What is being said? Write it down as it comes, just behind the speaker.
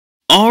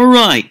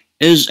Alright,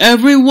 is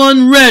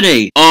everyone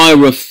ready? I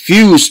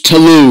refuse to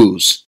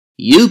lose.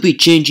 You'll be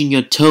changing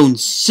your tone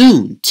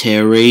soon,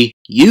 Terry.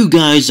 You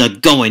guys are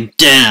going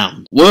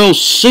down. We'll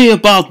see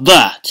about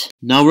that.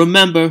 Now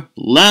remember,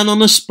 land on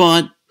the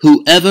spot,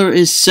 whoever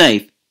is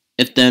safe.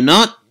 If they're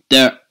not,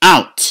 they're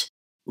out.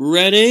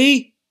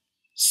 Ready,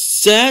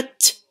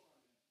 set,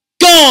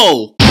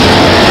 go!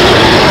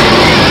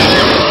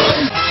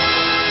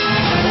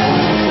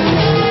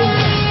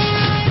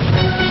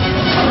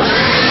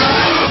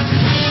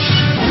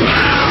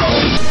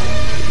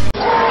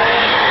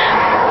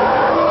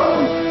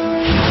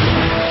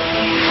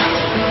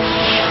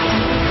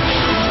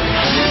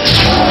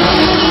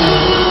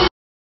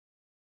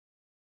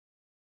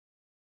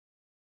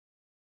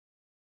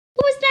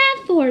 What was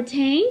that for,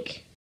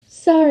 Tank?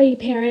 Sorry,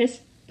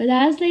 Paris, but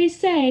as they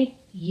say,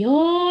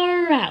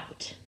 you're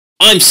out.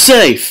 I'm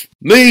safe.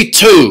 Me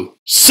too.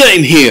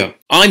 Same here.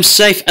 I'm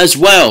safe as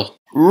well.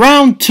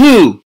 Round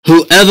 2.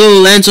 Whoever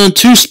lands on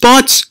 2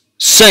 spots,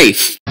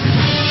 safe.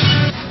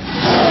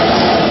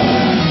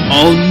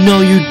 Oh no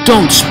you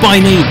don't,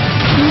 Spiny.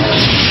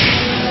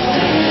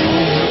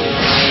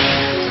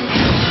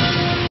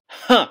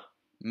 Huh.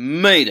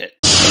 Made it.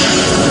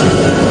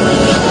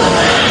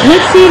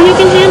 Let's see if you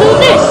can handle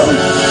this.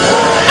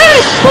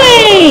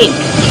 Earthquake!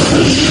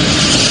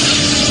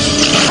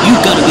 You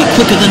gotta be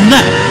quicker than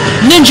that.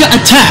 Ninja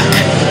attack!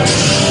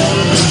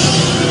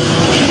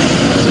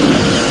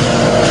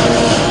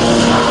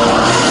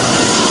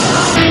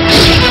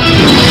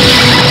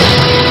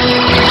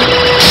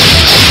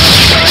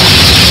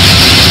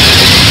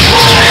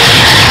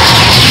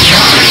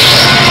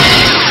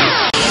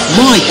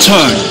 My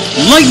turn!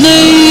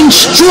 Lightning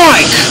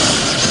strike!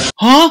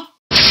 Huh?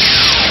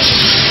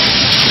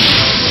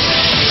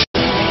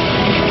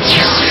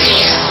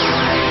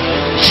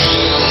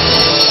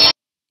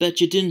 Bet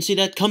you didn't see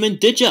that coming,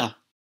 did ya?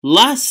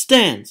 Last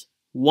stand.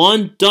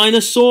 One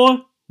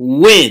dinosaur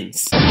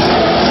wins.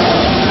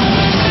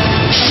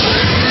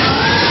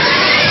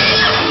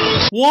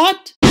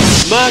 What?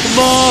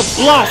 Magma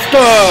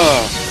Blaster!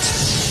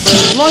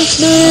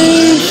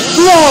 Lightning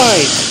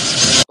strike!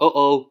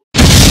 Uh-oh.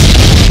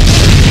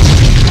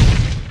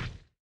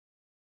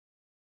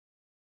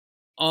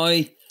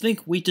 I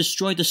think we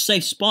destroyed the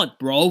safe spot,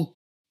 bro.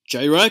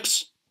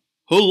 J-Rex?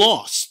 Who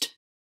lost?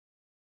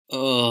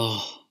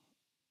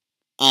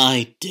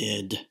 I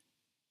did.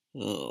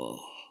 Oh.